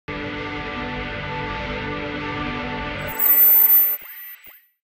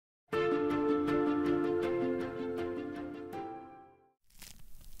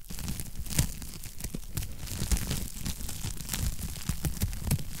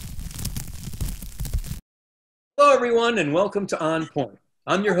Hello, everyone, and welcome to On Point.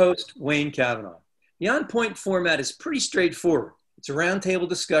 I'm your host, Wayne Cavanaugh. The On Point format is pretty straightforward. It's a roundtable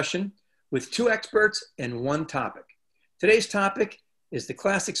discussion with two experts and one topic. Today's topic is the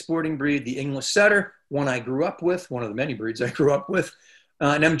classic sporting breed, the English Setter, one I grew up with, one of the many breeds I grew up with.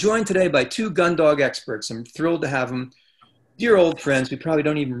 And I'm joined today by two gun dog experts. I'm thrilled to have them. Dear old friends, we probably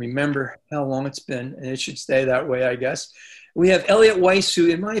don't even remember how long it's been, and it should stay that way, I guess. We have Elliott Weiss, who,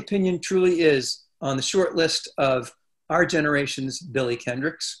 in my opinion, truly is on the short list of our generation's Billy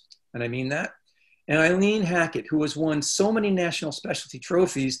Kendricks, and I mean that. And Eileen Hackett, who has won so many national specialty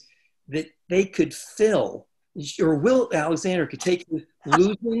trophies that they could fill, or Will Alexander could take the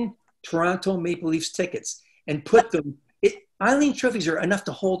losing Toronto Maple Leafs tickets and put them. Eileen trophies are enough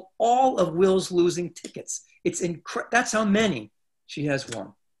to hold all of Will's losing tickets. It's that's how many she has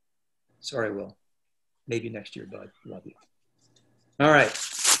won. Sorry, Will. Maybe next year, bud. Love you. All right.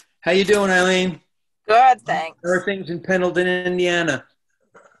 How you doing, Eileen? Good, thanks. How are things in Pendleton, Indiana?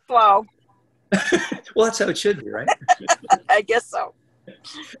 Slow. Well, that's how it should be, right? I guess so.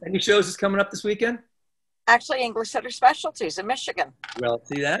 Any shows that's coming up this weekend? Actually, English Setter Specialties in Michigan. Well,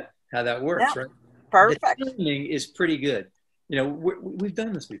 see that? How that works, Yeah. right? Perfect. The timing is pretty good. You know, we've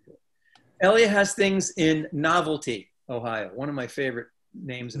done this before. Elliott has things in Novelty, Ohio. One of my favorite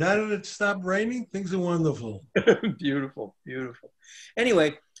names. Now that it stopped raining, things are wonderful. Beautiful, beautiful.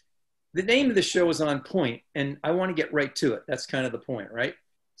 Anyway, the name of the show is On Point, and I want to get right to it. That's kind of the point, right?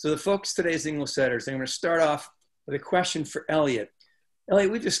 So the focus today is English Setters. I'm going to start off with a question for Elliott.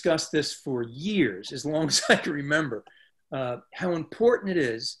 Elliott, we've discussed this for years, as long as I can remember, how important it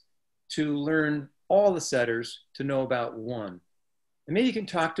is to learn all the setters to know about one. And maybe you can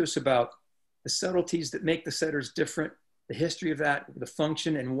talk to us about the subtleties that make the setters different, the history of that, the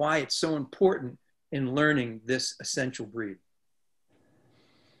function, and why it's so important in learning this essential breed.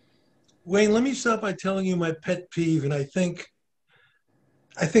 Wayne, let me start by telling you my pet peeve, and I think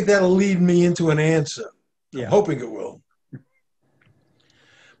that'll lead me into an answer. Yeah. I'm hoping it will.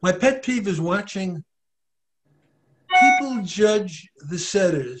 My pet peeve is watching people judge the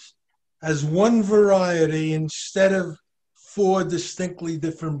setters as one variety instead of four distinctly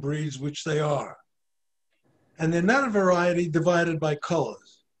different breeds, which they are. And they're not a variety divided by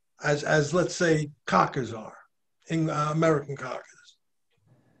colors, as let's say cockers are, in American cockers.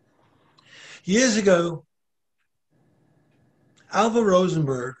 Years ago, Alva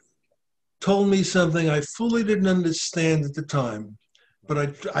Rosenberg told me something I fully didn't understand at the time, but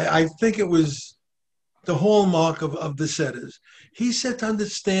I think it was the hallmark of the setters. He said to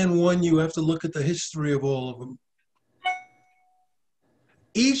understand one, you have to look at the history of all of them.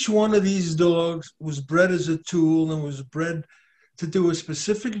 Each one of these dogs was bred as a tool and was bred to do a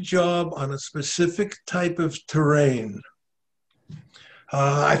specific job on a specific type of terrain.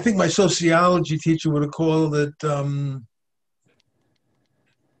 I think my sociology teacher would have called it, I'm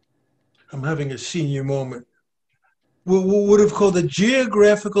having a senior moment, would have called it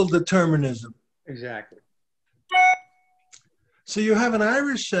geographical determinism. Exactly. So you have an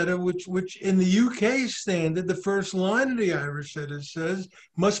Irish setter, which in the UK standard, the first line of the Irish setter says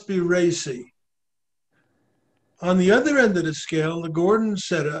must be racy. On the other end of the scale, the Gordon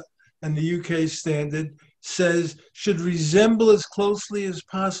setter and the UK standard says should resemble as closely as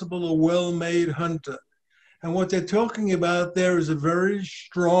possible a well-made hunter. And what they're talking about there is a very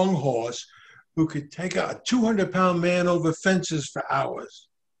strong horse who could take a 200-pound man over fences for hours.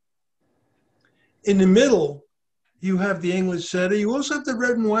 In the middle, you have the English setter. You also have the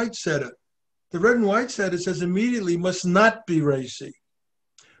red and white setter. The red and white setter says immediately must not be racy.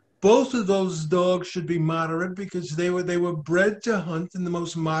 Both of those dogs should be moderate because they were bred to hunt in the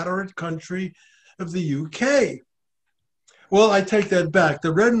most moderate country of the UK. Well, I take that back.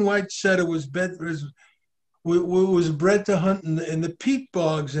 The red and white setter was bred to hunt in the peat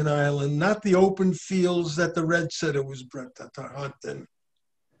bogs in Ireland, not the open fields that the red setter was bred to hunt in.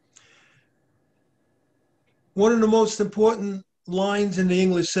 One of the most important lines in the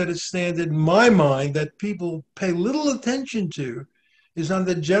English setter standard, in my mind, that people pay little attention to is on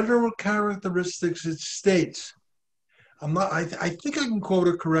the general characteristics it states. I think I can quote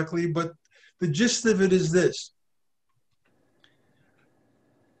it correctly, but the gist of it is this.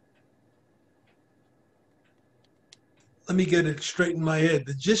 Let me get it straight in my head.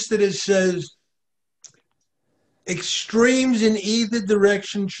 The gist of it says, extremes in either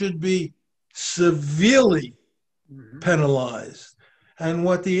direction should be severely penalized. And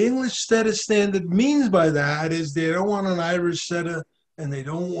what the English setter standard means by that is they don't want an Irish setter and they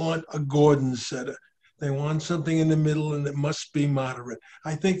don't want a Gordon setter. They want something in the middle and it must be moderate.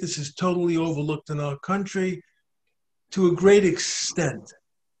 I think this is totally overlooked in our country to a great extent.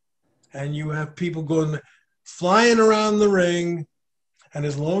 And you have people going, flying around the ring. And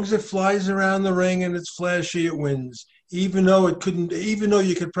as long as it flies around the ring and it's flashy, it wins. Even though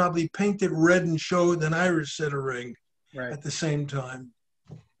you could probably paint it red and show an Irish setter ring at the same time.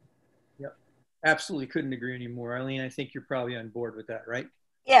 Yep. Absolutely couldn't agree anymore. Eileen, I think you're probably on board with that, right?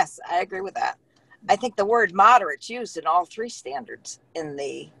 Yes, I agree with that. I think the word moderate's used in all three standards in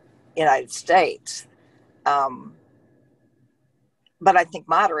the United States. But I think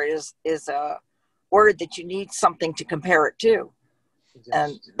moderate is a word that you need something to compare it to. Exactly.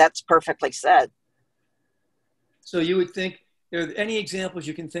 And that's perfectly said. So you would think, are there any examples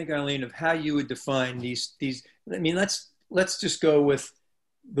you can think, Eileen, of how you would define these? I mean, let's just go with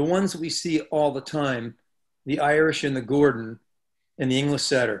the ones that we see all the time, the Irish and the Gordon and the English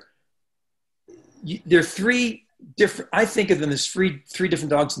setter. They're three different, I think of them as three different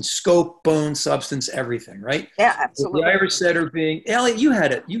dogs in scope, bone, substance, everything, right? Yeah, absolutely. The Irish setter being, Elliott, you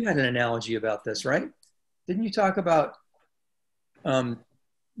had an analogy about this, right? Didn't you talk about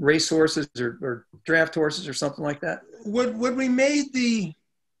race horses or draft horses or something like that? When we redid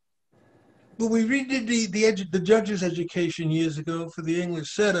the judges' education years ago for the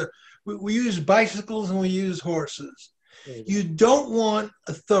English setter, we used bicycles and we used horses. You don't want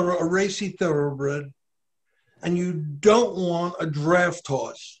a racy thoroughbred, and you don't want a draft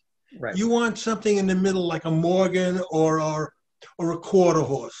horse. Right. You want something in the middle, like a Morgan or a quarter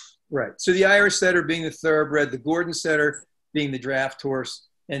horse. Right. So the Irish setter being the thoroughbred, the Gordon setter being the draft horse,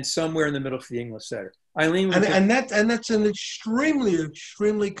 and somewhere in the middle for the English setter. Eileen, that's an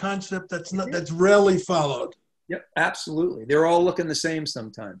extremely concept that's rarely followed. Yep, absolutely. They're all looking the same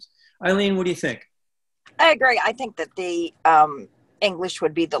sometimes. Eileen, what do you think? I agree. I think that the English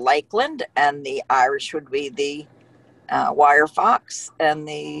would be the Lakeland, and the Irish would be the wire fox, and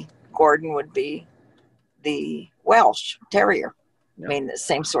the Gordon would be the Welsh Terrier. Yep. I mean, the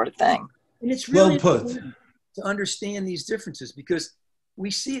same sort of thing. And it's really important to understand these differences, because we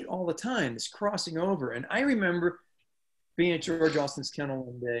see it all the time, this crossing over. And I remember being at George Austin's kennel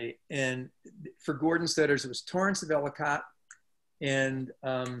one day, and for Gordon setters, it was Torrance of Ellicott and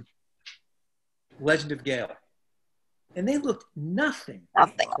Legend of Gale. And they looked nothing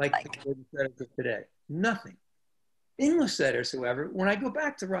like the Gordon setters of today. Nothing. English setters, however, when I go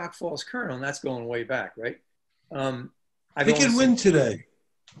back to Rock Falls Colonel, and that's going way back, right? He could win today.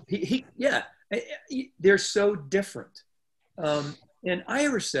 They're so different. And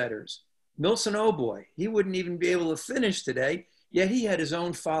Irish setters, Milson O'Boy, he wouldn't even be able to finish today, yet he had his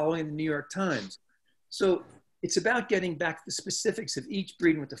own following in the New York Times. So it's about getting back to the specifics of each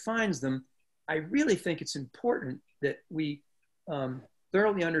breed and what defines them. I really think it's important that we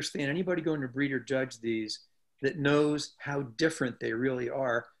thoroughly understand, anybody going to breed or judge these, that knows how different they really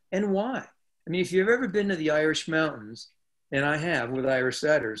are and why. I mean, if you've ever been to the Irish mountains, and I have with Irish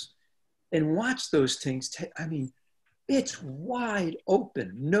setters, and watched those things, I mean, it's wide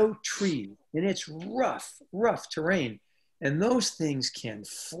open, no trees, and it's rough terrain. And those things can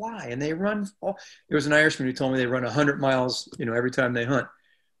fly, and they run. There was an Irishman who told me they run 100 miles, every time they hunt.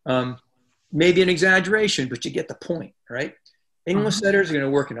 Maybe an exaggeration, but you get the point, right? English setters are going to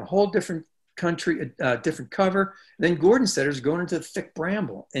work in a whole different country, different cover. Then Gordon setters are going into the thick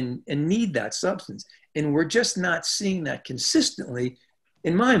bramble and need that substance. And we're just not seeing that consistently,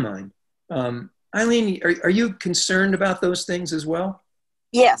 in my mind. Eileen, are you concerned about those things as well?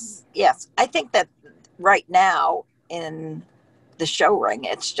 Yes. I think that right now in the show ring,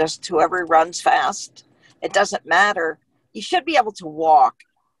 it's just whoever runs fast. It doesn't matter. You should be able to walk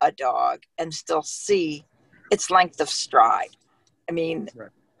a dog and still see its length of stride. I mean,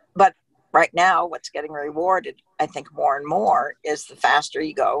 But right now, what's getting rewarded, I think more and more, is the faster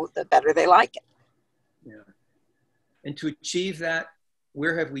you go, the better they like it. Yeah. And to achieve that,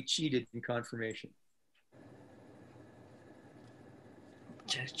 where have we cheated in conformation?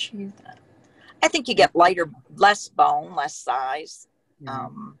 To achieve that, I think you get less bone, less size,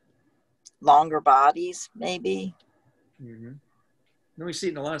 longer bodies, maybe. Mm-hmm. No, we see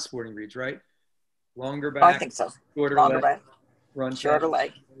it in a lot of sporting breeds, right? Longer back. I think so. Shorter longer leg, back. run shorter fast.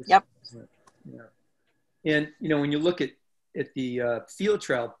 leg. Yep. Yeah. And when you look at the field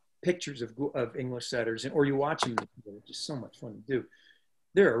trial pictures of English setters, or you watch them, it's just so much fun to do.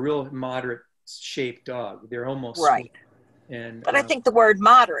 They're a real moderate shaped dog. They're almost right. But I think the word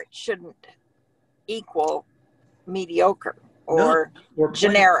moderate shouldn't equal mediocre or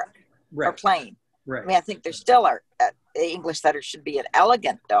generic or plain. Right. I mean, I think there still are. The English setter should be an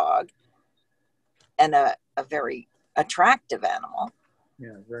elegant dog and a very attractive animal.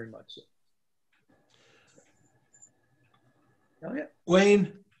 Yeah, very much so. Oh, yeah.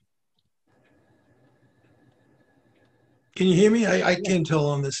 Wayne, can you hear me? I can't tell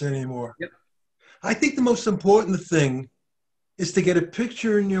on this anymore. Yep. I think the most important thing is to get a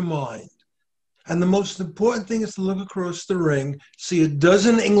picture in your mind. And the most important thing is to look across the ring, see a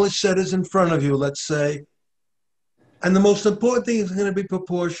dozen English setters in front of you, let's say. And the most important thing is going to be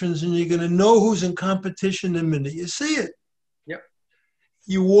proportions, and you're going to know who's in competition the minute you see it. Yep.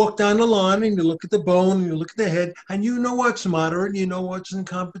 You walk down the line and you look at the bone and you look at the head, and you know what's moderate, and you know what's in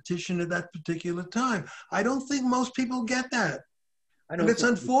competition at that particular time. I don't think most people get that. And it's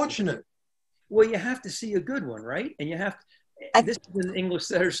unfortunate. Well, you have to see a good one, right? And you have to, this is an English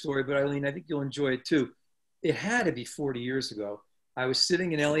setter story, but Eileen, I think you'll enjoy it too. It had to be 40 years ago. I was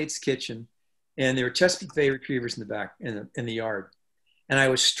sitting in Elliott's kitchen, and there were Chesapeake Bay retrievers in the back, in the yard. And I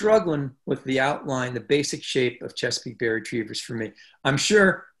was struggling with the outline, the basic shape of Chesapeake Bay retrievers for me. I'm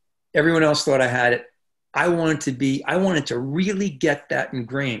sure everyone else thought I had it. I wanted to really get that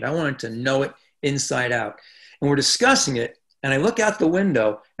ingrained. I wanted to know it inside out. And we're discussing it. And I look out the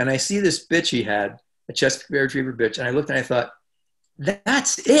window and I see this bitch he had, a Chesapeake Bay retriever bitch. And I looked and I thought,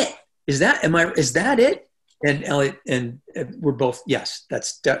 that's it. Is that it? And Elliott and we're both, yes,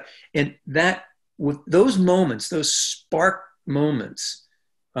 and that, with those moments, those spark moments,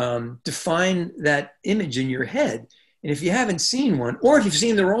 define that image in your head. And if you haven't seen one, or if you've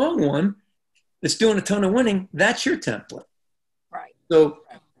seen the wrong one that's doing a ton of winning, that's your template. Right. So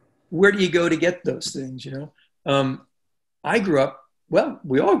where do you go to get those things, you know? I grew up, well,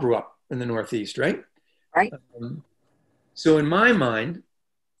 we all grew up in the Northeast, right? Right. So in my mind,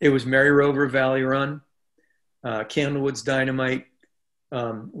 it was Mary Rover Valley Run, Candlewood's Dynamite.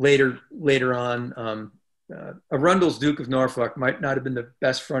 Later on, Arundel's Duke of Norfolk might not have been the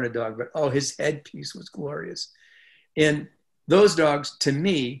best fronted dog, but his headpiece was glorious. And those dogs, to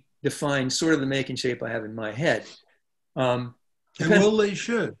me, define sort of the make and shape I have in my head. And well, they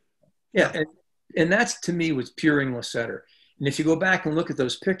should. Yeah, and that's, to me, was pure English setter. And if you go back and look at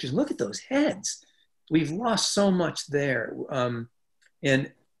those pictures, look at those heads. We've lost so much there, and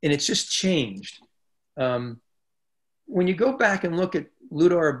it's just changed. When you go back and look at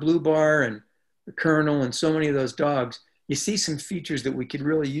Ludar Blue Bar and the Colonel and so many of those dogs, you see some features that we could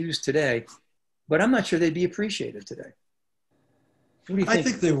really use today, but I'm not sure they'd be appreciated today. What do you think? I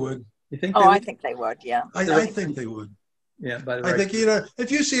think they would. You think? I think they would. Yeah. I think they would. Yeah. By the way, I think,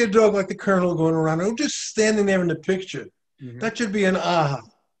 if you see a dog like the Colonel going around, or just standing there in the picture, that should be an aha.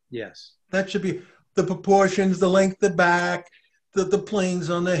 Yes. That should be the proportions, the length, the back, the planes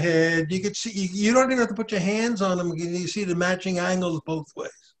on the head. You could see. You don't even have to put your hands on them. You see the matching angles both ways.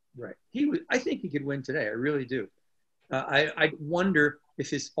 Right. I think he could win today. I really do. I wonder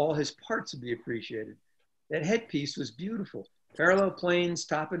if all his parts would be appreciated. That headpiece was beautiful. Parallel planes,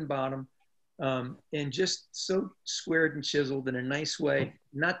 top and bottom, and just so squared and chiseled in a nice way.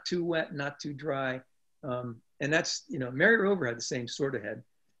 Not too wet, not too dry. And that's, Mary Rover had the same sort of head.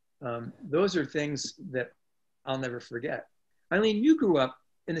 Those are things that I'll never forget. Eileen, you grew up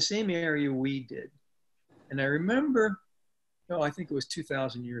in the same area we did. And I remember, I think it was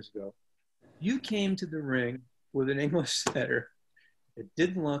 2,000 years ago, you came to the ring with an English setter that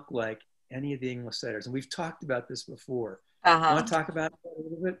didn't look like any of the English setters. And we've talked about this before. You want to talk about it a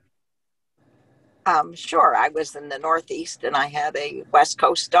little bit? Sure. I was in the Northeast and I had a West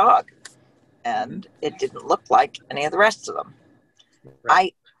Coast dog, and it didn't look like any of the rest of them.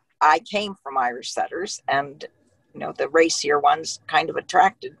 Right. I came from Irish setters, and the racier ones kind of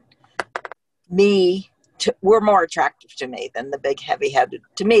attracted me. Were more attractive to me than the big heavy-headed.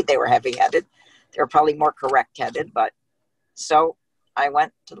 To me, they were heavy-headed. They were probably more correct-headed, but so I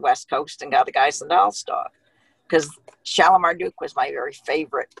went to the West Coast and got a Guys and Dolls dog, because Shalimar Duke was my very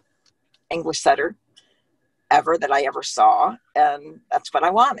favorite English setter ever that I ever saw, and that's what I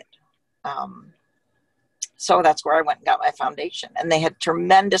wanted. So that's where I went and got my foundation. And they had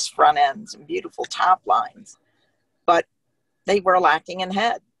tremendous front ends and beautiful top lines, but they were lacking in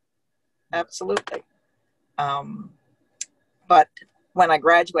head. Absolutely. But when I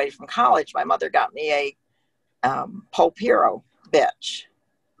graduated from college, my mother got me a Pope Hero bitch,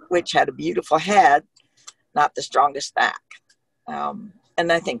 which had a beautiful head, not the strongest back. And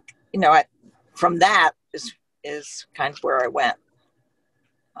I think, from that is kind of where I went,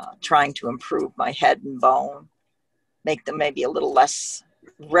 trying to improve my head and bone, make them maybe a little less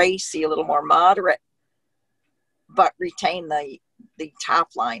racy, a little more moderate, but retain the top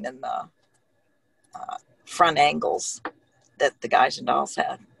line and the front angles that the Guys and Dolls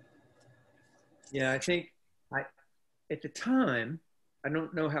had. Yeah, I think at the time, I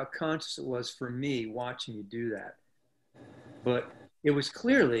don't know how conscious it was for me watching you do that, but it was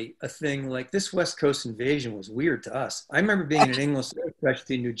clearly a thing. Like, this West Coast invasion was weird to us. I remember being in an English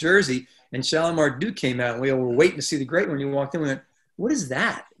specialty in New Jersey, and Shalimar Duke came out, and we all were waiting to see the great one. You walked in, we went, what is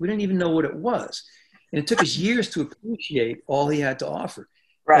that? We didn't even know what it was. And it took us years to appreciate all he had to offer.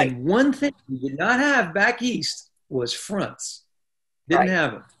 Right. And one thing we did not have back east was fronts. Didn't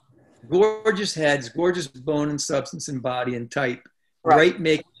have them. Gorgeous heads, gorgeous bone and substance and body and type, great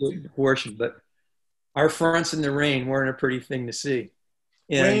make and proportion. But our fronts in the rain weren't a pretty thing to see.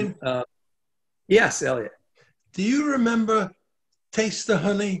 And yes, Elliott. Do you remember Taste the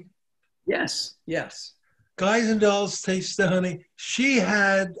Honey? Yes, yes. Guys and Dolls Taste the Honey. She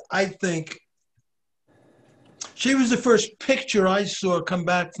had, I think, she was the first picture I saw come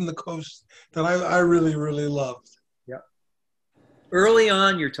back from the coast that I really, really loved. Yep. Early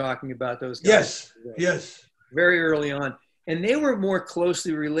on, you're talking about those guys. Yes, yes. Very early on. And they were more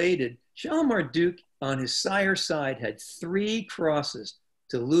closely related. Shalimar Duke on his sire side had 3 crosses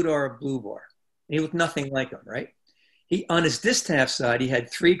to Ludar Blue Bar. And he looked nothing like him, right? On his distaff side, he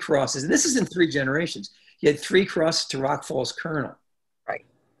had 3 crosses. And this is in 3 generations. He had 3 crosses to Rock Falls Colonel. Right.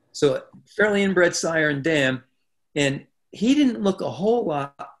 So fairly inbred sire and dam. And he didn't look a whole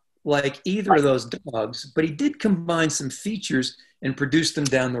lot like either of those dogs, but he did combine some features and produce them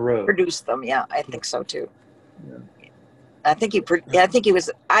down the road. Produce them, yeah. I think so too. Yeah. I think he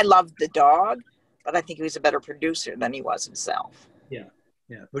was, I loved the dog, but I think he was a better producer than he was himself. Yeah,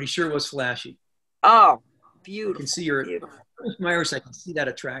 yeah. But he sure was flashy. Oh, beautiful. You can see your Myers, I can see that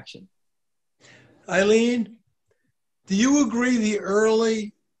attraction. Eileen, do you agree the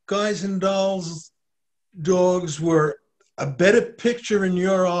early Guys and Dolls dogs were a better picture in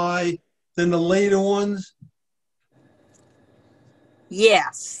your eye than the later ones?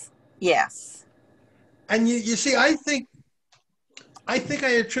 Yes, yes. And you see, I think I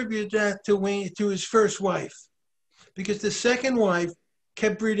attribute that to his first wife, because the second wife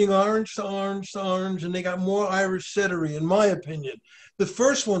kept breeding orange to orange to orange, and they got more Irish settery, in my opinion. The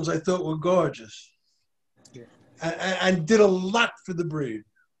first ones I thought were gorgeous, and did a lot for the breed.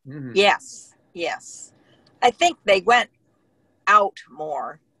 Mm-hmm. Yes, yes. I think they went out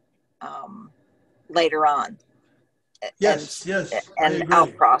more later on. Yes, and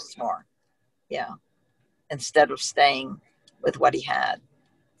outcrossed more. Yeah, instead of staying with what he had.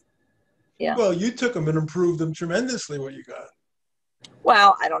 Yeah. Well, you took them and improved them tremendously. What you got?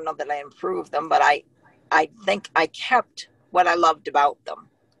 Well, I don't know that I improved them, but I think I kept what I loved about them,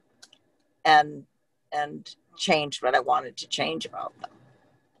 and changed what I wanted to change about them.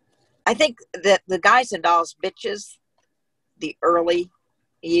 I think that the Guys and Dolls bitches, the early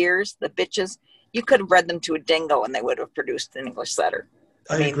years, the bitches, you could have bred them to a dingo and they would have produced an English setter.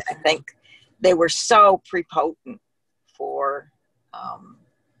 I think they were so prepotent for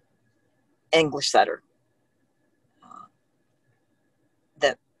English setter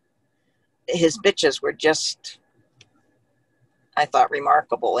that his bitches were just, I thought,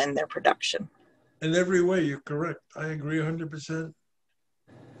 remarkable in their production. In every way, you're correct. I agree 100%.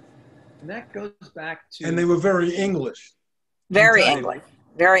 And that goes back to... And they were very English. Very English.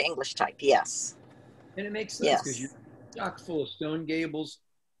 Very English type, yes. And it makes sense because you're chock full of stone gables.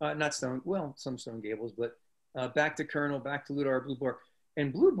 Not stone, well, some stone gables, but back to Colonel, back to Ludar Blue Bar.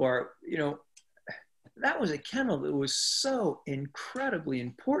 And Blue Bar, that was a kennel that was so incredibly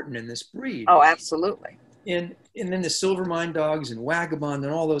important in this breed. Oh, absolutely. And then the Silvermine dogs and Vagabond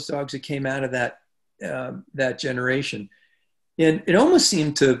and all those dogs that came out of that generation. And it almost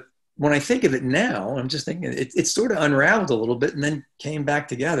seemed to, when I think of it now, I'm just thinking it sort of unraveled a little bit and then came back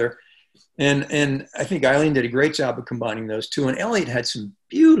together. And I think Eileen did a great job of combining those two. And Elliott had some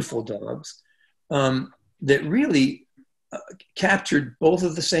beautiful dogs that really captured both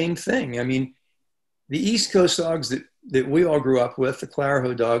of the same thing. I mean, the East Coast dogs that we all grew up with, the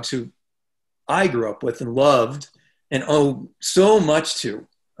Clarahoe dogs, who I grew up with and loved and owe so much to,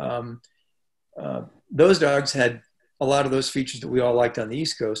 those dogs had a lot of those features that we all liked on the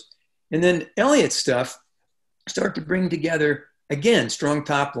East Coast. And then Elliott's stuff started to bring together, again, strong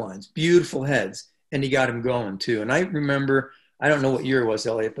top lines, beautiful heads, and he got him going too. And I remember, I don't know what year it was,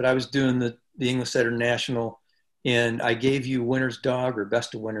 Elliott, but I was doing the English Setter National, and I gave you Winner's Dog or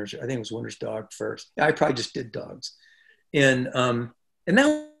Best of Winners. I think it was Winner's Dog first. I probably just did dogs. And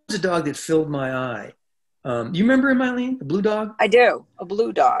that was a dog that filled my eye. You remember him, Eileen, the blue dog? I do, a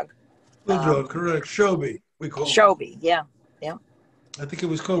blue dog. Blue dog, correct. Shobi, we call it. Shobi, yeah. I think it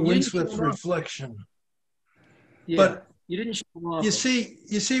was called Windswept Reflection. Yeah, but you didn't show them off. You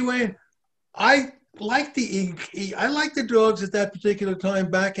see, Wayne, I like the dogs at that particular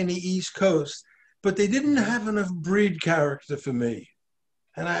time back in the East Coast, but they didn't have enough breed character for me.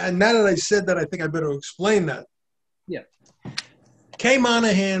 And now that I said that, I think I better explain that. Yeah. Kay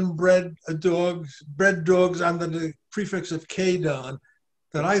Monahan bred dogs under the prefix of K-Don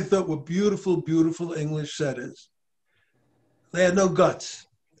that I thought were beautiful, beautiful English setters. They had no guts.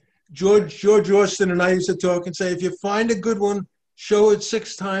 George Austin and I used to talk and say, if you find a good one, show it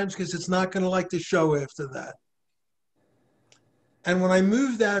 6 times because it's not going to like the show after that. And when I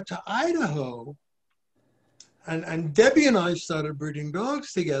moved out to Idaho, and Debbie and I started breeding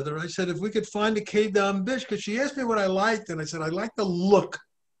dogs together, I said, if we could find a K-Dom bitch, because she asked me what I liked, and I said, I like the look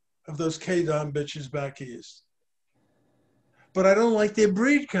of those K-Dom bitches back east. But I don't like their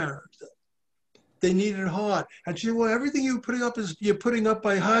breed character. They need it hard. And she said, well, everything you're putting up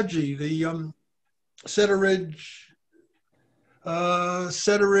by Haji, the Setteridge,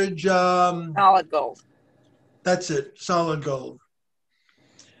 Solid gold. That's it, solid gold.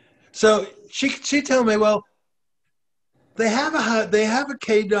 So she told me, well, they have a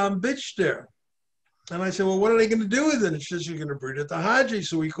K-Dom bitch there. And I said, well, what are they going to do with it? And she says, you're going to breed it to Haji.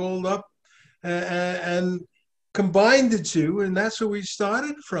 So we called up and combined the two, and that's where we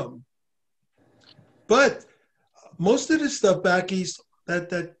started from. But most of the stuff back east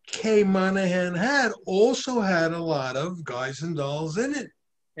that Kay Monahan had also had a lot of Guys and Dolls in it.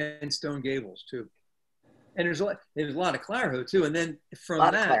 And Stone Gables, too. And there's a lot of Clairvaux, too. And then from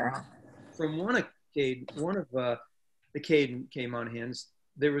one of the Kay Monahans,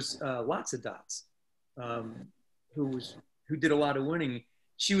 there was lots of Dots, who did a lot of winning.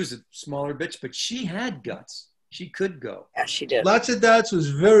 She was a smaller bitch, but she had guts. She could go. Yeah, she did. Lots of Dots was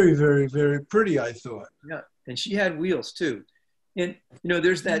very, very, very pretty, I thought. Yeah, and she had wheels, too. And,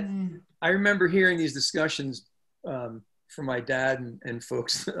 there's that, I remember hearing these discussions from my dad and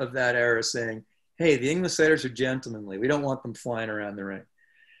folks of that era saying, hey, the English setters are gentlemanly. We don't want them flying around the ring.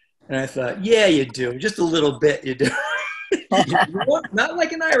 And I thought, yeah, you do. Just a little bit, you do. Not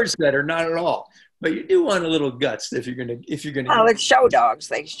like an Irish setter, not at all. But you do want a little guts if you're gonna. Oh, it's show dogs.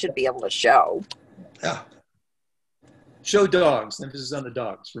 They should be able to show. Yeah. Show dogs. Emphasis on the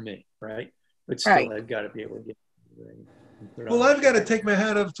dogs for me, right? But still, they've got to be able to get. Well, I've got to take my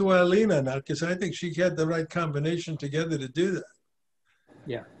hat off to Eileen on that because I think she had the right combination together to do that.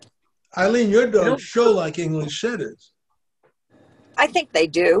 Yeah. Eileen, your dogs show like English setters. I think they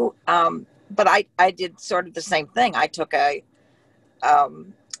do. But I did sort of the same thing. I took the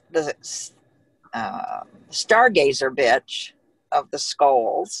Stargazer bitch of the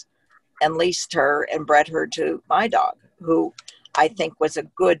Skulls and leased her and bred her to my dog, who I think was a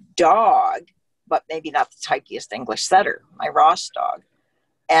good dog, but maybe not the typiest English setter, my Ross dog.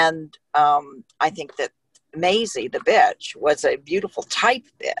 And I think that Maisie, the bitch, was a beautiful type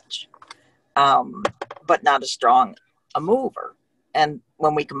bitch, but not as strong a mover. And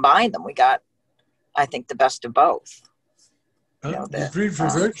when we combined them, we got, I think, the best of both. The breed for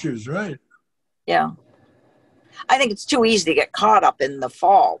virtues, right? Yeah. I think it's too easy to get caught up in the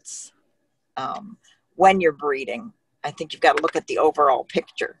faults when you're breeding. I think you've got to look at the overall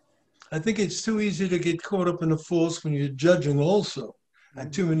picture. I think it's too easy to get caught up in the faults when you're judging also.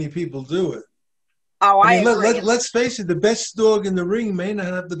 And too many people do it. Oh, I agree. Let's face it, the best dog in the ring may not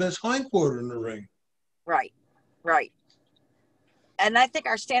have the best hindquarter in the ring. Right, right. And I think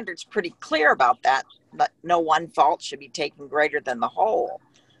our standard's pretty clear about that, but no one fault should be taken greater than the whole,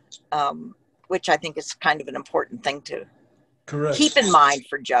 which I think is kind of an important thing to keep in mind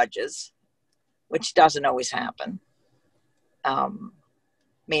for judges, which doesn't always happen. I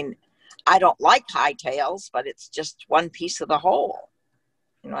mean, I don't like high tails, but it's just one piece of the whole.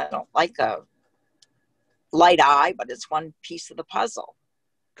 I don't like a light eye, but it's one piece of the puzzle.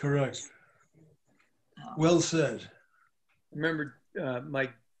 Correct. Well said. Remember my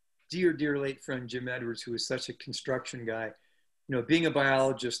dear late friend Jim Edwards, who was such a construction guy, being a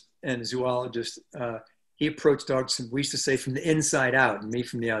biologist and a zoologist, he approached dogs, we used to say, from the inside out and me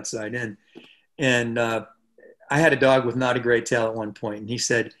from the outside in. And I had a dog with not a great tail at one point, and he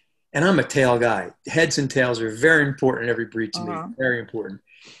said, and I'm a tail guy. Heads and tails are very important in every breed to me, very important.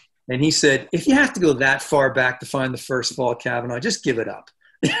 And he said, if you have to go that far back to find the first fall Cavanaugh, just give it up.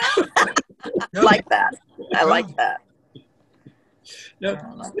 Like that. I like that. Now,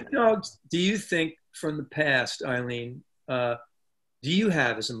 what dogs do you think from the past, Eileen, do you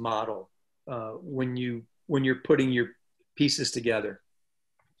have as a model when you're putting your pieces together?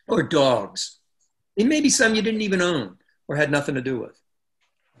 Or dogs? And maybe some you didn't even own or had nothing to do with.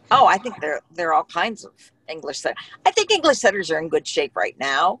 Oh, I think there are all kinds of English setters. I think English setters are in good shape right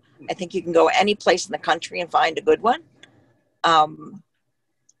now. I think you can go any place in the country and find a good one.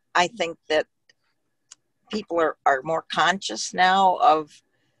 I think that people are more conscious now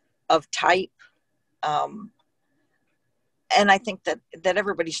of type. And I think that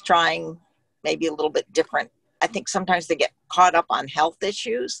everybody's trying maybe a little bit different. I think sometimes they get caught up on health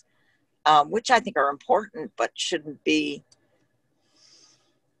issues, which I think are important, but shouldn't be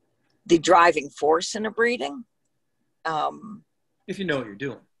the driving force in a breeding. If you know what you're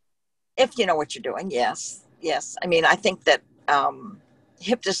doing. If you know what you're doing, yes. Yes. I mean, I think that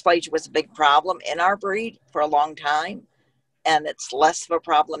hip dysplasia was a big problem in our breed for a long time, and it's less of a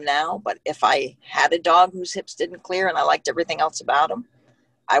problem now. But if I had a dog whose hips didn't clear and I liked everything else about him,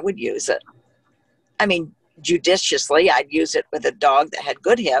 I would use it. I mean, judiciously, I'd use it with a dog that had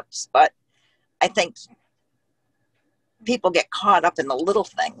good hips, but I think people get caught up in the little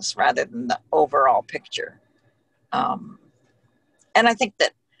things rather than the overall picture. And I think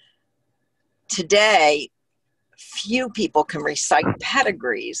that today, few people can recite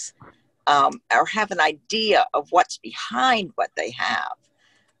pedigrees or have an idea of what's behind what they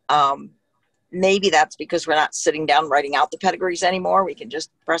have. Maybe that's because we're not sitting down writing out the pedigrees anymore. We can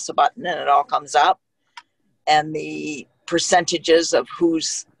just press a button and it all comes up. And the percentages of who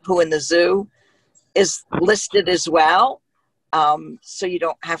in the zoo is listed as well. So you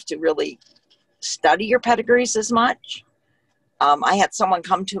don't have to really study your pedigrees as much. I had someone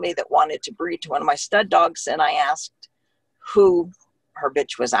come to me that wanted to breed to one of my stud dogs, and I asked who her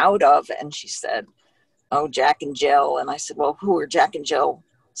bitch was out of, and she said, oh, Jack and Jill. And I said, well, who are Jack and Jill,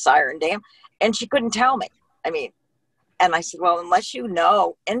 sire and dam? And she couldn't tell me. I mean, and I said, well, unless you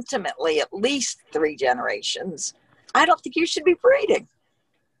know intimately at least 3 generations, I don't think you should be breeding.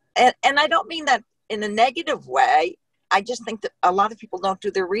 And I don't mean that in a negative way. I just think that a lot of people don't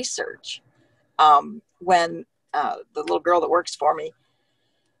do their research. When the little girl that works for me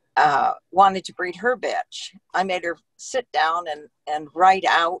wanted to breed her bitch, I made her sit down and write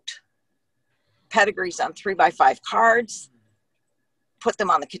out pedigrees on 3x5 cards, put them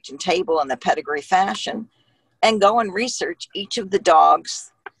on the kitchen table in the pedigree fashion, and go and research each of the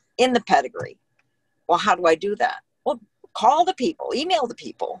dogs in the pedigree. Well, how do I do that? Well, call the people, email the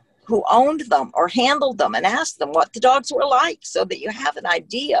people who owned them or handled them and ask them what the dogs were like so that you have an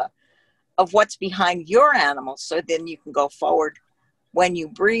idea of what's behind your animal, so then you can go forward when you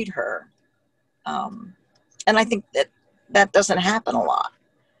breed her. And I think that doesn't happen a lot.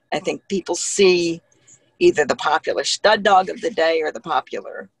 I think people see either the popular stud dog of the day or the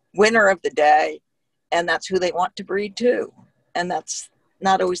popular winner of the day, and that's who they want to breed to. And that's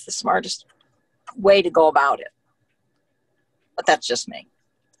not always the smartest way to go about it. But that's just me.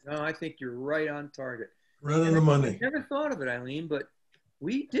 No, I think you're right on target. Right on the money. I never thought of it, Eileen, but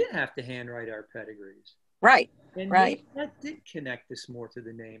we did have to handwrite our pedigrees. Right. And right. That did connect us more to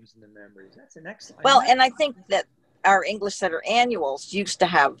the names and the memories. That's an excellent. Well, and I think that our English setter annuals used to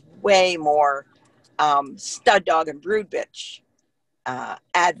have way more stud dog and brood bitch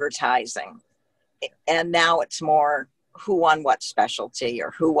advertising. And now it's more who won what specialty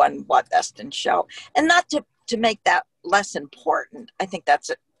or who won what best in show. And not to make that less important. I think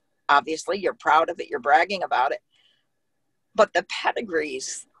that's it. Obviously, you're proud of it. You're bragging about it. But the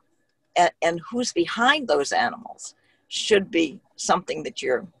pedigrees and who's behind those animals should be something that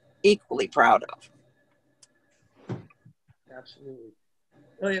you're equally proud of. Absolutely.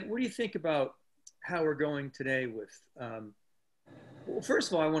 Elliott, what do you think about how we're going today with, well, first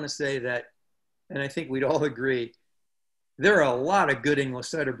of all, I want to say that, and I think we'd all agree, there are a lot of good English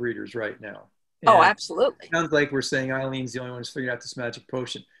setter breeders right now. And oh, absolutely. It sounds like we're saying Eileen's the only one who's figured out this magic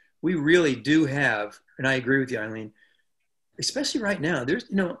potion. We really do have, and I agree with you, Eileen, especially right now,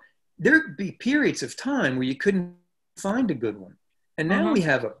 there'd be periods of time where you couldn't find a good one. And now we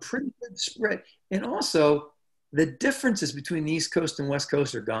have a pretty good spread. And also, the differences between the East Coast and West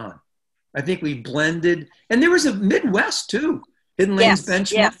Coast are gone. I think we blended, and there was a Midwest too. Hidden Lanes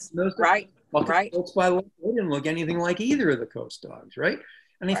benchmark. Yes, right. Right. By the way, they didn't look anything like either of the coast dogs, right?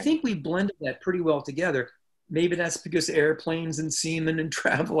 And I think we blended that pretty well together. Maybe that's because airplanes and seamen and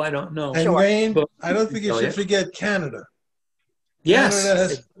travel, I don't know. And Wayne, I don't think you should forget Canada.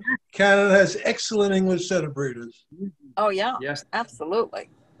 Yes. Canada has excellent English setter breeders. Oh, yeah. Yes. Absolutely.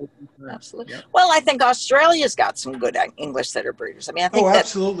 Absolutely. Yeah. Well, I think Australia's got some good English setter breeders. I mean, I think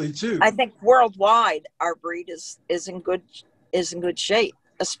absolutely too. I think worldwide our breed is in good shape,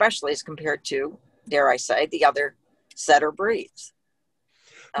 especially as compared to, dare I say, the other setter breeds.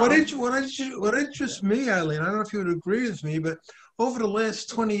 What interests me, Eileen, I don't know if you would agree with me, but over the last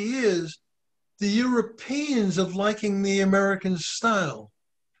 20 years, the Europeans are liking the American style.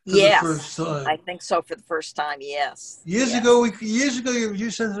 Yes, the first time. I think so for the first time. Yes. Years ago, you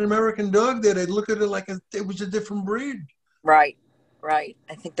sent an American dog there, they'd look at it like it was a different breed. Right. I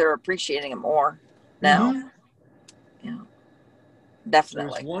think they're appreciating it more now. Yeah,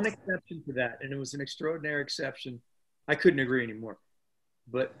 definitely. There's one exception to that, and it was an extraordinary exception. I couldn't agree anymore.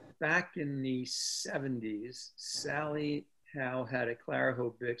 But back in the 70s, Sally Howe had a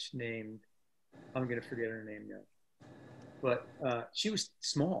Clariho bitch named, I'm going to forget her name now. But she was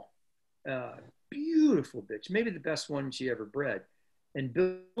small. beautiful bitch, maybe the best one she ever bred. And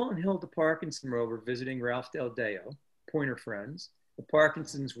Bill and Hilda Parkinson were over visiting Ralph Del Deo, pointer friends. The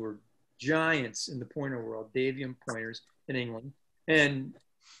Parkinsons were giants in the pointer world, Davian pointers in England, and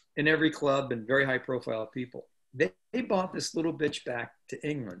in every club and very high profile people. They bought this little bitch back to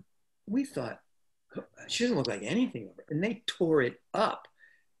England. We thought, she doesn't look like anything over, and they tore it up.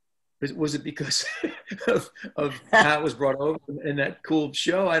 Was it because of how it was brought over in that cool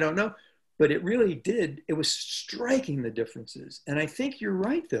show? I don't know. But it really did. It was striking, the differences. And I think you're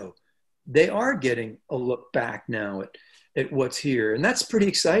right, though. They are getting a look back now at what's here. And that's pretty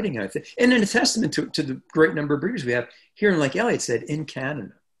exciting, I think. And in a testament to the great number of breeders we have here, and like Elliott said, in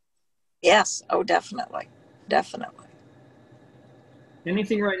Canada. Yes. Oh, definitely. Definitely.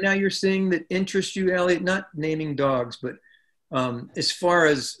 Anything right now you're seeing that interests you, Elliott? Not naming dogs, but as far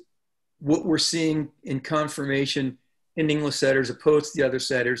as what we're seeing in conformation in English setters opposed to the other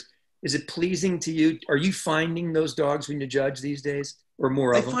setters, is it pleasing to you? Are you finding those dogs when you judge these days, or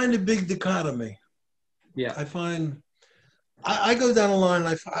more of them? I find a big dichotomy. Yeah. I go down a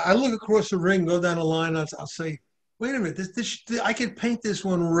line, I look across the ring, go down a line, I'll say, wait a minute, I could paint this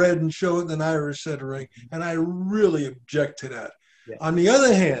one red and show it in an Irish setter ring, and I really object to that. Yeah. On the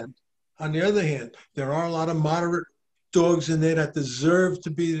other hand, there are a lot of moderate dogs in there that deserve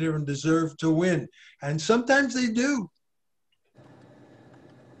to be there and deserve to win, and sometimes they do.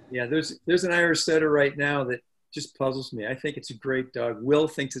 Yeah, there's an Irish setter right now that just puzzles me. I think it's a great dog. Will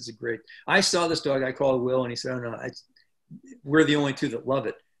thinks it's a great. I saw this dog. I called Will, and he said, "Oh no, we're the only two that love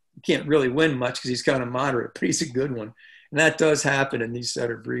it. You can't really win much because he's kind of moderate, but he's a good one." And that does happen in these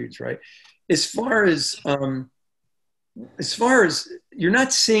setter breeds, right? As far as you're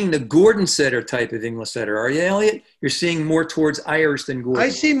not seeing the Gordon setter type of English setter, are you, Elliott? You're seeing more towards Irish than Gordon. I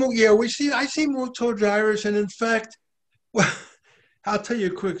see more. Yeah, I see more towards Irish, and in fact, well, I'll tell you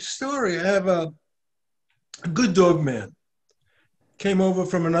a quick story. I have a good dog man. Came over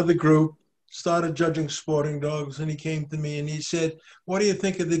from another group, started judging sporting dogs, and he came to me and he said, "What do you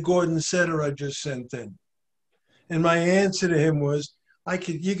think of the Gordon setter I just sent in?" And my answer to him was,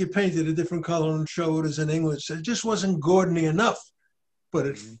 you could paint it a different color and show it as an English. It just wasn't Gordon-y enough, but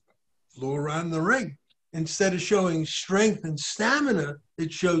it flew around the ring. Instead of showing strength and stamina,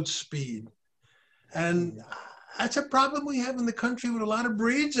 it showed speed. And that's a problem we have in the country with a lot of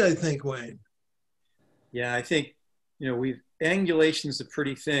breeds, I think, Wayne. Yeah, I think, angulation is a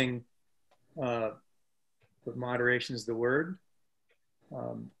pretty thing, but moderation is the word.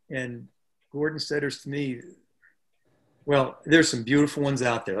 And Gordon setters, to me, well, there's some beautiful ones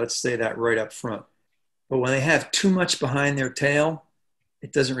out there. Let's say that right up front. But when they have too much behind their tail,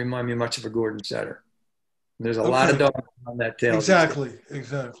 it doesn't remind me much of a Gordon setter. There's a lot of dogs on that tail. Exactly.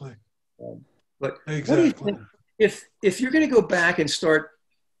 But what do you think? If you're going to go back and start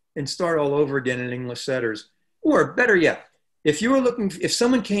all over again in English setters, or better yet, if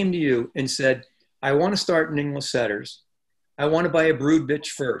someone came to you and said, "I want to start in English setters, I want to buy a brood bitch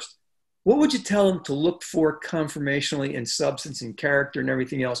first," what would you tell them to look for conformationally in substance and character and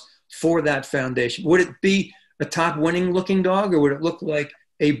everything else for that foundation? Would it be a top winning looking dog, or would it look like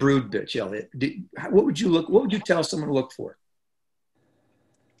a brood bitch, Elliott? What would you tell someone to look for?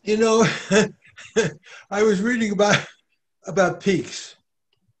 I was reading about peaks.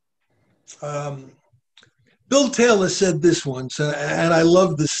 Bill Taylor said this once, and I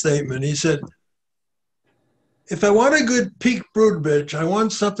love this statement. He said, "If I want a good peak brood bitch, I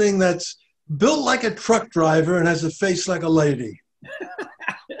want something that's built like a truck driver and has a face like a lady."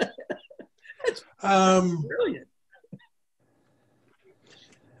 That's brilliant.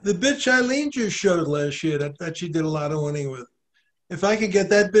 The bitch Eileen just showed last year that she did a lot of winning with. If I could get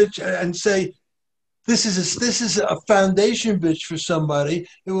that bitch and say, this is a foundation bitch for somebody,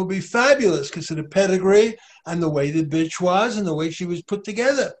 it will be fabulous because of the pedigree and the way the bitch was and the way she was put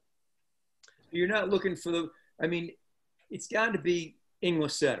together. You're not looking for it's got to be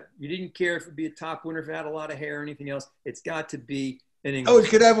English setter. You didn't care if it'd be a top winner, if it had a lot of hair or anything else. It's got to be an English. Oh, it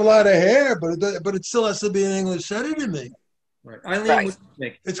could have a lot of hair, but it still has to be an English setter to me. Right. Eileen, what do you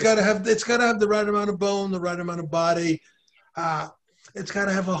think? It's got to have the right amount of bone, the right amount of body. It's got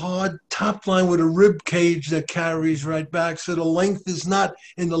to have a hard top line with a rib cage that carries right back. So the length is not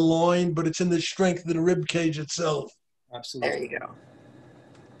in the loin, but it's in the strength of the rib cage itself. Absolutely. There you go.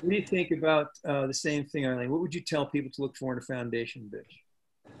 What do you think about the same thing, Eileen? What would you tell people to look for in a foundation bitch?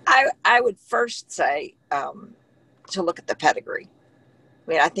 I would first say to look at the pedigree.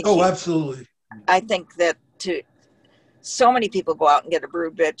 I think. Oh, absolutely. I think that so many people go out and get a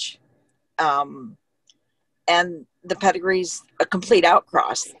brood bitch, and the pedigree's a complete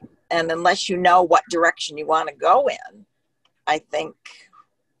outcross. And unless you know what direction you want to go in, I think,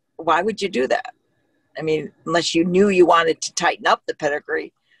 why would you do that? I mean, unless you knew you wanted to tighten up the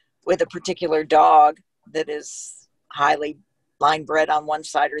pedigree with a particular dog that is highly line bred on one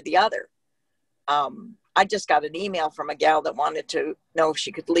side or the other. I just got an email from a gal that wanted to know if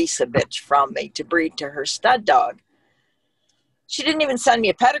she could lease a bitch from me to breed to her stud dog. She didn't even send me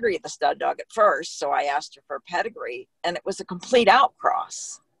a pedigree of the stud dog at first, so I asked her for a pedigree, and it was a complete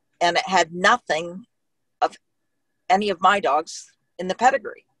outcross, and it had nothing of any of my dogs in the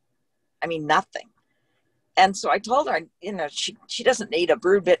pedigree. I mean, nothing. And so I told her, you know, she doesn't need a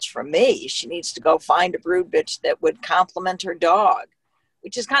brood bitch from me. She needs to go find a brood bitch that would complement her dog,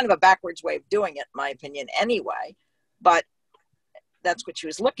 which is kind of a backwards way of doing it, in my opinion, anyway. But that's what she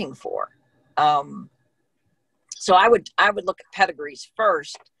was looking for. So I would look at pedigrees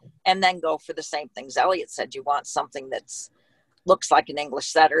first and then go for the same things Elliott said. You want something that's looks like an English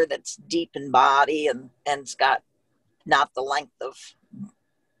setter, that's deep in body and it's got not the length of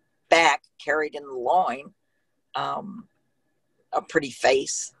back carried in the loin, a pretty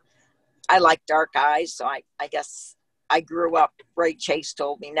face. I like dark eyes, so I guess I grew up, Ray Chase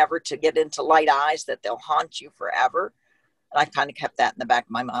told me never to get into light eyes, that they'll haunt you forever. And I kind of kept that in the back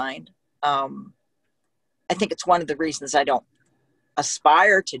of my mind. I think it's one of the reasons I don't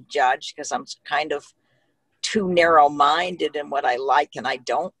aspire to judge, because I'm kind of too narrow-minded in what I like and I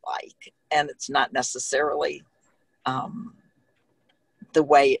don't like. And it's not necessarily the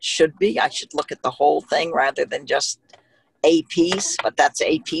way it should be. I should look at the whole thing rather than just a piece, but that's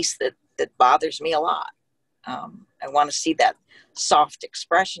a piece that bothers me a lot. I want to see that soft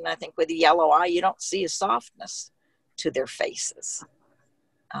expression. I think with a yellow eye, you don't see a softness to their faces.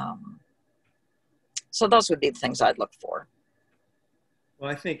 So those would be the things I'd look for. Well,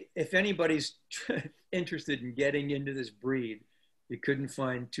 I think if anybody's interested in getting into this breed, you couldn't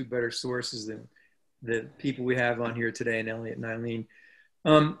find two better sources than the people we have on here today, and Elliott and Eileen.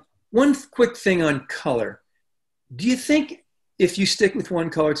 One quick thing on color. Do you think if you stick with one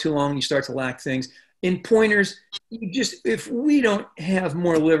color too long, you start to lack things? In pointers, if we don't have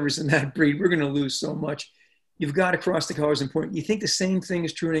more livers in that breed, we're going to lose so much. You've got to cross the colors in point. You think the same thing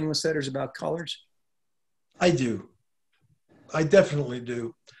is true in English setters about colors? I do. I definitely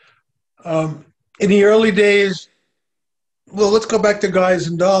do. In the early days, well, let's go back to Guys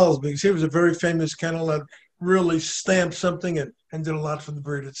and Dolls, because he was a very famous kennel that really stamped something and did a lot for the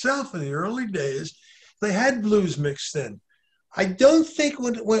breed itself. In the early days, they had blues mixed in. I don't think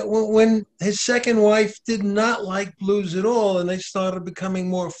when his second wife did not like blues at all and they started becoming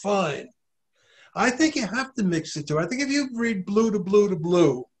more fine. I think you have to mix the two. I think if you breed blue to blue to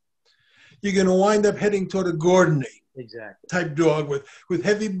blue, you're going to wind up heading toward a Gordony type dog with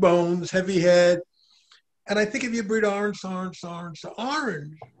heavy bones, heavy head. And I think if you breed orange to orange to orange to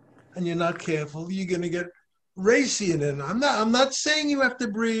orange, and you're not careful, you're going to get racy in it. I'm not saying you have to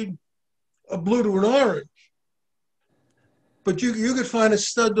breed a blue to an orange, but you could find a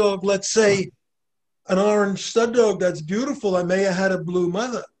stud dog, let's say an orange stud dog that's beautiful and may have had a blue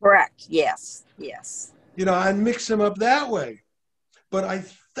mother. Correct. Yes. Yes. You know, I'd mix them up that way. But I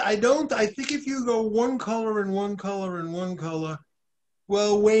think if you go one color and one color and one color,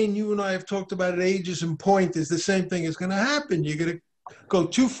 well, Wayne, you and I have talked about it, ages and pointers, the same thing is going to happen. You're going to go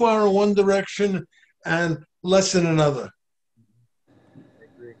too far in one direction and less in another. I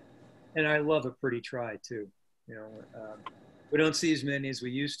agree. And I love a pretty try too. You know, we don't see as many as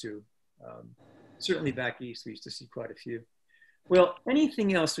we used to. Certainly back east, we used to see quite a few. Well,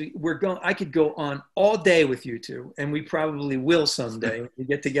 anything else? I could go on all day with you two, and we probably will someday when we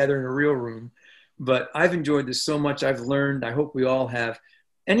get together in a real room. But I've enjoyed this so much. I've learned. I hope we all have.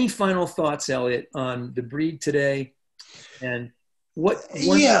 Any final thoughts, Elliott, on the breed today, and what?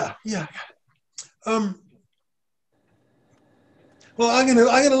 Yeah. Well, I'm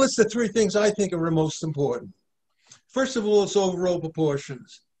gonna list the three things I think are the most important. First of all, it's overall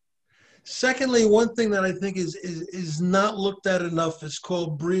proportions. Secondly, one thing that I think is not looked at enough is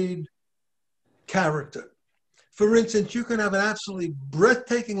called breed character. For instance, you can have an absolutely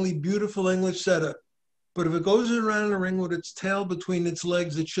breathtakingly beautiful English setter, but if it goes around in a ring with its tail between its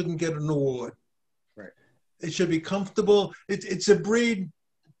legs, it shouldn't get an award. Right. It should be comfortable. It's a breed.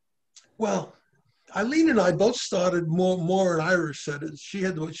 Well, Eileen and I both started more in Irish setters. She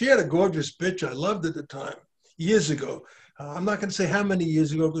had a gorgeous bitch I loved at the time, years ago. I'm not going to say how many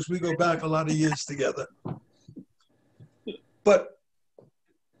years ago because we go back a lot of years together. But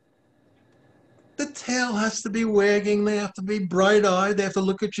the tail has to be wagging. They have to be bright-eyed. They have to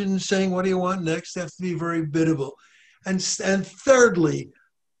look at you and saying, what do you want next? They have to be very biddable. And thirdly,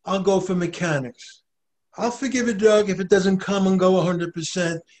 I'll go for mechanics. I'll forgive a dog if it doesn't come and go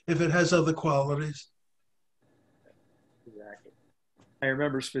 100%, if it has other qualities. Exactly. I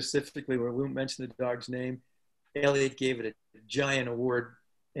remember specifically when we mentioned the dog's name, Elliott gave it a giant award.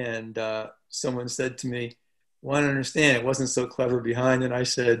 And someone said to me, well, I don't understand. It wasn't so clever behind. And I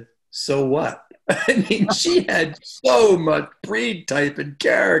said, so what? I mean, she had so much breed type and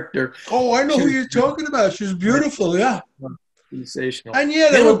character. Oh, I know who you're talking about. She's beautiful, yeah. Sensational. And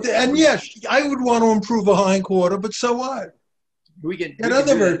yeah, I would want to improve a hindquarter, but so what? We can get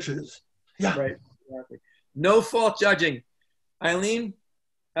other virtues. Yeah. Right. Exactly. No fault judging. Eileen,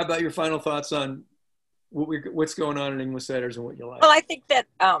 how about your final thoughts on what's going on in English setters and what you like? Well, I think that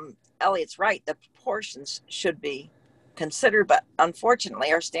Elliott's right. The proportions should be considered, but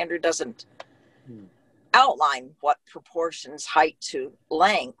unfortunately, our standard doesn't outline what proportions, height to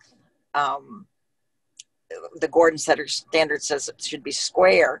length. The Gordon setter standard says it should be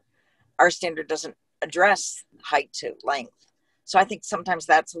square. Our standard doesn't address height to length. So I think sometimes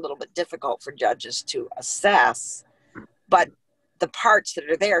that's a little bit difficult for judges to assess, but the parts that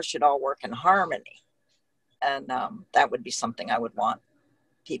are there should all work in harmony. And that would be something I would want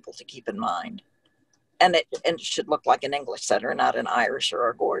people to keep in mind. And it should look like an English setter, not an Irish or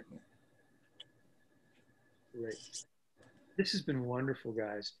a Gordon. Great. This has been wonderful,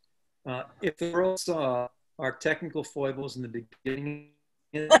 guys. If the world saw our technical foibles in the beginning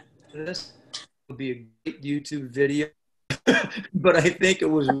of this, it would be a great YouTube video. But I think it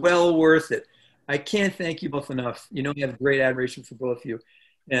was well worth it. I can't thank you both enough. You know, I have great admiration for both of you.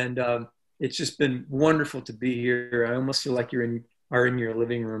 And it's just been wonderful to be here. I almost feel like you are in your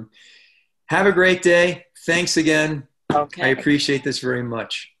living room. Have a great day. Thanks again. Okay. I appreciate this very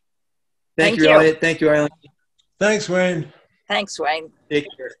much. Thank you, Elliott. Thank you, Eileen. Thanks, Wayne. Thanks, Wayne. Take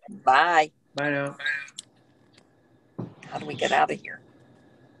care. Bye. Bye now. How do we get out of here?